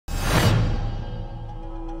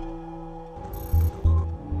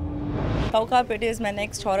Sowcarpet is my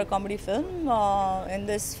next horror comedy film. In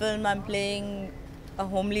this film, I'm playing a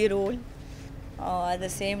homely role. At the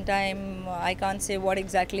same time, I can't say what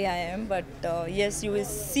exactly I am, but yes, you will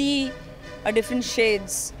see a different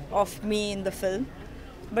shades of me in the film.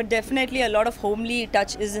 But definitely, a lot of homely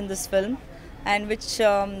touch is in this film, and which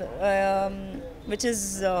is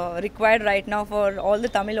required right now for all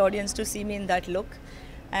the Tamil audience to see me in that look.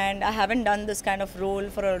 And I haven't done this kind of role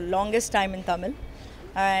for a longest time in Tamil.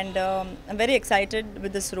 And I'm very excited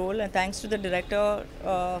with this role, and thanks to the director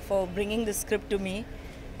for bringing this script to me.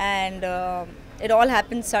 And it all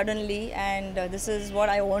happened suddenly, and this is what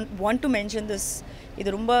I want to mention this.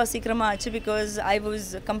 Idu romba seekirama aachu because I was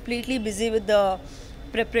completely busy with the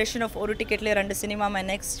preparation of Oru Ticketler and Cinema, my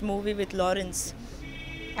next movie with Lawrence,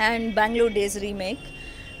 and Bangalore Days remake.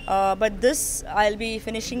 But this I'll be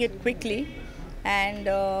finishing it quickly, and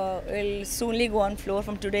it'll soonly go on floor.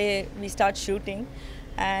 From today we start shooting,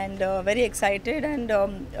 and very excited. And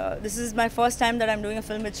this is my first time that I'm doing a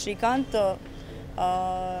film with Srikanth.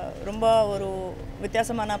 Rumba oru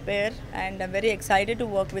vityasamana pair, and I'm very excited to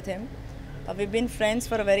work with him. We've been friends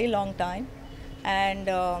for a very long time, and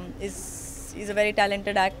he's a very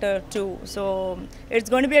talented actor too. So it's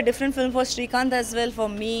going to be a different film for Srikanth as well for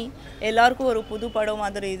me. Ellarku oru pudu padam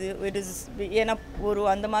madiri idu. It is ena oru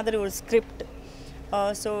andha madiri oru script.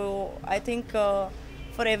 So I think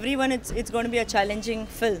for everyone it's going to be a challenging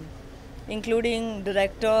film, including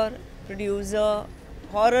director, producer.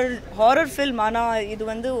 Horror film ana idu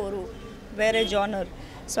vandu oru vera genre.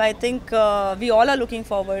 So I think we all are looking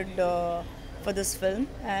forward for this film,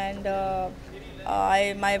 and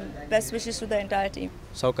my best wishes to the entire team.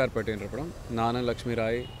 Sowcarpet என்ற படம் நானும் லக்ஷ்மி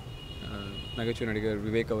ராய், நகைச்சுவை நடிகர்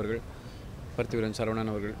விவேக் அவர்கள், பர்த்திவரன்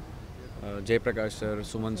சரவணன் அவர்கள், Jayaprakash sir,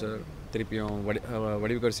 Suman sir, திருப்பியும்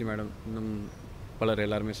Vadivukkarasi madam, இன்னும் பலர்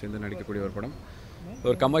எல்லாருமே சேர்ந்து நடிக்கக்கூடிய ஒரு படம்.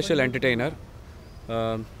 ஒரு கமர்ஷியல் என்டர்டெய்னர்,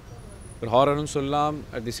 ஒரு ஹாரரும் சொல்லலாம்,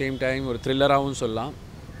 அட் தி சேம் டைம் ஒரு த்ரில்லராகவும் சொல்லலாம்.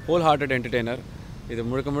 Whole hearted entertainer. இது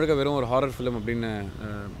முழுக்க முழுக்க வெறும் ஒரு ஹாரர் ஃபிலிம் அப்படின்னு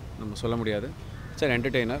நம்ம சொல்ல முடியாது. It's an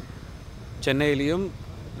entertainer. சென்னையிலையும்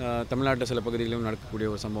தமிழ்நாட்டு சில பகுதிகளிலும் நடக்கக்கூடிய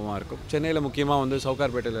ஒரு சம்பவமாக இருக்கும். சென்னையில் முக்கியமாக வந்து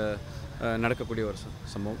சவுகார்பேட்டில் நடக்கக்கூடிய ஒரு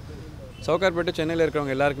சம்பவம். சவுகார்பேட்டு சென்னையில்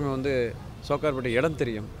இருக்கிறவங்க எல்லாருக்குமே வந்து சவுகார்பேட்டை இடம்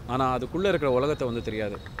தெரியும், ஆனால் அதுக்குள்ளே இருக்கிற உலகத்தை வந்து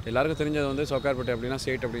தெரியாது. எல்லாருக்கும் தெரிஞ்சது வந்து சவுகார்பேட்டை அப்படின்னா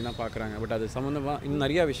ஸ்டேட் அப்படின்னா பார்க்குறாங்க, பட் அது சம்மந்தமாக இன்னும்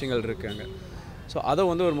நிறையா விஷயங்கள் இருக்குங்க. ஸோ அதை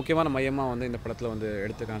வந்து ஒரு முக்கியமான மையமாக வந்து இந்த படத்தில் வந்து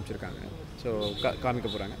எடுத்து காமிச்சிருக்காங்க. ஸோ காமிக்க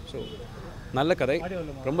போகிறாங்க. ஸோ நல்ல கதை,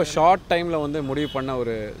 ரொம்ப ஷார்ட் டைமில் வந்து முடிவு பண்ண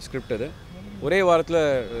ஒரு ஸ்கிரிப்ட். அது ஒரே வாரத்தில்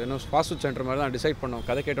இன்னும் ஃபாஸ்ட் ஃபுட் சென்டர் மாதிரி தான் டிசைட் பண்ணோம்.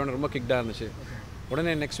 கதை கேட்டோன்னே ரொம்ப கிக்டாக இருந்துச்சு.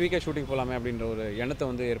 உடனே நெக்ஸ்ட் வீக்கே ஷூட்டிங் போகலாமே அப்படின்ற ஒரு எண்ணத்தை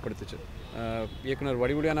வந்து ஏற்படுத்துச்சு. இயக்குனர்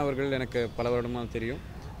வடிவுடியான அவர்கள் எனக்கு பல வருடமாக தெரியும்.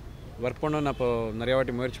 ஒர்க் பண்ணோன்னு அப்போ நிறையா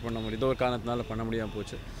வாட்டி முயற்சி பண்ண முடியும், ஏதோ ஒரு காரணத்தினால பண்ண முடியாமல்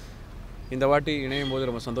போச்சு. இந்த வாட்டி இணையும் போது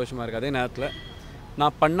ரொம்ப சந்தோஷமாக இருக்குது. அதே நேரத்தில்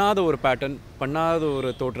நான் பண்ணாத ஒரு பேட்டர்ன், பண்ணாத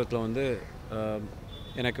ஒரு தோற்றத்தில் வந்து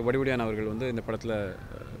எனக்கு வடிவுடியான அவர்கள் வந்து இந்த படத்தில்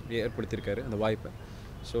ஏற்படுத்தியிருக்காரு அந்த வாய்ப்பை.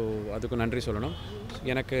 ஸோ அதுக்கும் நன்றி சொல்லணும்.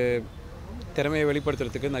 எனக்கு திறமையை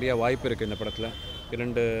வெளிப்படுத்துறதுக்கு நிறையா வாய்ப்பு இருக்குது இந்த படத்தில்.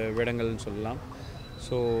 2 வேடங்கள்னு சொல்லலாம்.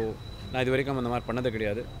 ஸோ நான் இது வரைக்கும் அந்த மாதிரி பண்ணது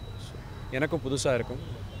கிடையாது. ஸோ எனக்கும் புதுசாக இருக்கும்.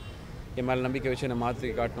 என் மேலே நம்பிக்கை வச்சு என்னை மாற்றி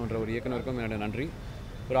காட்டணுன்ற ஒரு இயக்குனருக்கும் என்னோட நன்றி.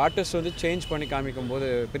 ஒரு ஆர்டிஸ்ட் வந்து சேஞ்ச் பண்ணி காமிக்கும் போது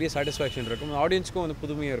பெரிய சாட்டிஸ்ஃபேக்ஷன் இருக்கும், ஆடியன்ஸுக்கும் வந்து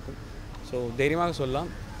புதுமையாக இருக்கும். ஸோ தைரியமாக சொல்லலாம்,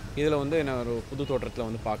 இதில் வந்து என்ன ஒரு புது தோற்றத்தில்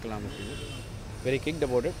வந்து பார்க்கலாம் அப்படின்னு. Very kicked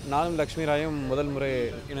about it. நானும் லக்ஷ்மி ராயும் முதல் முறை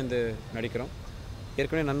இணைந்து நடிக்கிறோம்.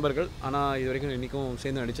 ஏற்கனவே நண்பர்கள், ஆனால் இது வரைக்கும் இன்றைக்கும்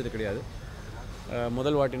சேர்ந்து நடித்தது கிடையாது.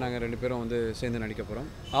 முதல் வாட்டி நாங்கள் 2 பேரும் வந்து சேர்ந்து நடிக்க போகிறோம்.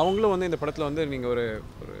 அவங்களும் வந்து இந்த படத்தில் வந்து நீங்கள் ஒரு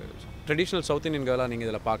ட்ரெடிஷ்னல் சவுத் இந்தியன் கேர்லாக நீங்கள்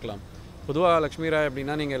இதில் பார்க்கலாம். பொதுவாக லக்ஷ்மி ராய்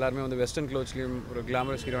அப்படின்னா நீங்கள் எல்லாருமே வந்து வெஸ்டர்ன் க்ளோத்ஸ்லேயும் ஒரு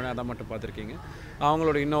கிளாமரஸ் ஹீரோனே அதான் மட்டும் பார்த்துருக்கீங்க.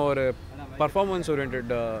 அவங்களோட இன்னும் ஒரு performance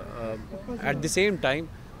orient at the same time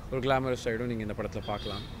ஒரு கிளாமரஸ் சைடும் நீங்கள் இந்த படத்தில்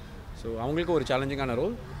பார்க்கலாம். ஸோ அவங்களுக்கு ஒரு சேலஞ்சிங்கான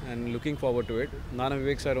role, and looking forward to it. நானும்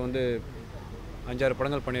விவேக் சார் வந்து 5-6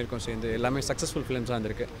 படங்கள் பண்ணியிருக்கோம் சேர்ந்து, எல்லாமே சக்ஸஸ்ஃபுல் ஃபிலிம்ஸாக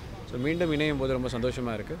இருந்திருக்கு. ஸோ மீண்டும் இணையும் போது ரொம்ப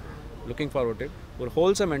சந்தோஷமாக இருக்குது. Looking forward to it. ஒரு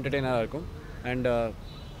ஹோல்சம் என்டர்டெய்னராக இருக்கும், அண்ட்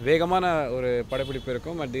வேகமான ஒரு படப்பிடிப்பு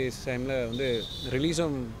இருக்கும். அட் தி டைமில் வந்து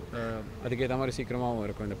ரிலீஸும் அதுக்கேற்ற மாதிரி சீக்கிரமாகவும்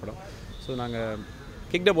இருக்கும் இந்த படம். ஸோ நாங்கள்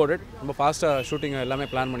கிக்ட் அபவுட் இட். ரொம்ப ஃபாஸ்ட்டாக ஷூட்டிங் எல்லாமே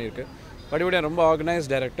பிளான் பண்ணியிருக்கு. படிப்படியாக ரொம்ப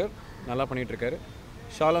ஆர்கனைஸ்ட் டைரக்டர், நல்லா பண்ணிகிட்ருக்காரு.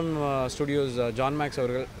 ஷாலம் ஸ்டுடியோஸ் ஜான் மேக்ஸ்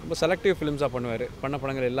அவர்கள் ரொம்ப செலக்டிவ் ஃபிலிம்ஸாக பண்ணுவார். பண்ண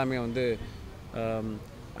படங்கள் எல்லாமே வந்து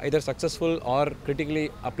Hyder successful R critically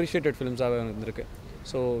appreciated ஃபிலிம்ஸாக இருந்திருக்கு.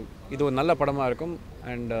 ஸோ இது ஒரு நல்ல படமாக இருக்கும்,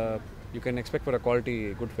 and you can expect for a quality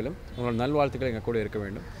good film. உங்களோட நல்வாழ்த்துக்கள் எங்கள் கூட இருக்க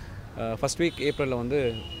வேண்டும். ஃபஸ்ட் வீக் ஏப்ரலில் வந்து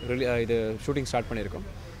இது ஷூட்டிங் ஸ்டார்ட் பண்ணியிருக்கோம்.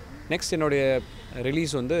 நெக்ஸ்ட் என்னுடைய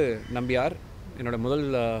ரிலீஸ் வந்து நம்பியார், என்னோடய முதல்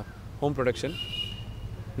ஹோம் ப்ரொடக்ஷன்.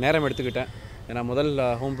 நேரம் எடுத்துக்கிட்டேன், ஏன்னா முதல்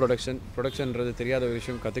ஹோம் ப்ரொடக்ஷன்றது தெரியாத ஒரு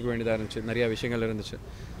விஷயம், கற்றுக்க வேண்டியதாக இருந்துச்சு, நிறையா விஷயங்கள் இருந்துச்சு.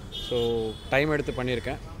 ஸோ டைம் எடுத்து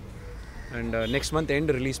பண்ணியிருக்கேன். And next month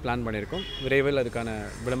end release plan பண்ணியிருக்கோம். விரைவில் அதுக்கான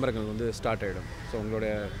விளம்பரங்கள் வந்து ஸ்டார்ட் ஆகிடும். ஸோ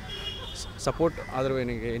உங்களுடைய சப்போர்ட் ஆதரவு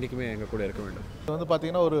எனக்கு என்றைக்குமே எங்கள் கூட இருக்க வேண்டும். இது வந்து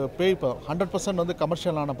பார்த்திங்கன்னா ஒரு பேய் படம், 100% வந்து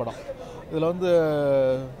கமர்ஷியலான படம். இதில் வந்து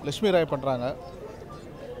லட்சுமி ராய் பண்ணுறாங்க.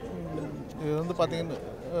 இது வந்து பார்த்திங்கன்னா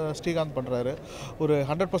ஸ்ரீகாந்த் பண்ணுறாரு. ஒரு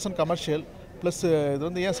 100% கமர்ஷியல் ப்ளஸ் இது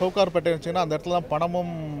வந்து ஏன் சவுகார்பேட்டை வச்சிங்கன்னா அந்த இடத்துல தான்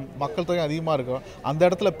பணமும் மக்கள் தொகையும் அதிகமாக இருக்கும். அந்த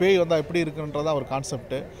இடத்துல பேய் வந்தால் எப்படி இருக்குன்றதான் ஒரு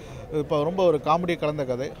கான்செப்ட்டு. இப்போ ரொம்ப ஒரு காமெடி கலந்த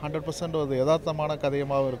கதை, 100% ஒரு யதார்த்தமான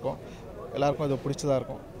கதையமாகவும் இருக்கும். எல்லாருக்கும் இது பிடிச்சதாக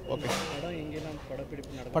இருக்கும். ஓகே,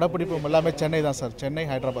 படப்பிடிப்பு எல்லாமே சென்னை தான் சார். சென்னை,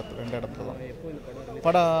 ஹைதராபாத் 2 இடத்துல தான்.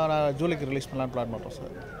 படம் நான் ஜூலைக்கு ரிலீஸ் பண்ணலான்னு பிளான் பண்ணுறோம்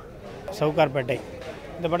சார். சவுகார்பேட்டை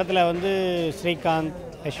இந்த படத்தில் வந்து ஸ்ரீகாந்த்,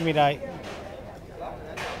 லட்சுமி ராய்,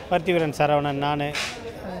 பார்த்திவீரன் சரவணன், நான்,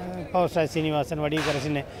 பவர் ஸ்டார் சீனிவாசன்,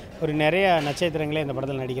 வடிவுக்கரசின்னு ஒரு நிறைய நட்சத்திரங்களே இந்த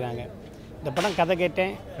படத்தில் நடிக்கிறாங்க. இந்த படம் கதை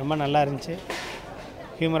கேட்டேன், ரொம்ப நல்லா இருந்துச்சு.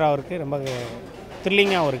 ஹியூமராகவும் இருக்குது, ரொம்ப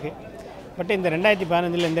த்ரில்லிங்காகவும் இருக்குது. பட் இந்த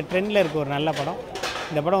 2015 இந்த ட்ரெண்டில் இருக்க ஒரு நல்ல படம்.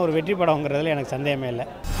 இந்த படம் ஒரு வெற்றி படங்கிறதுல எனக்கு சந்தேகமே இல்லை.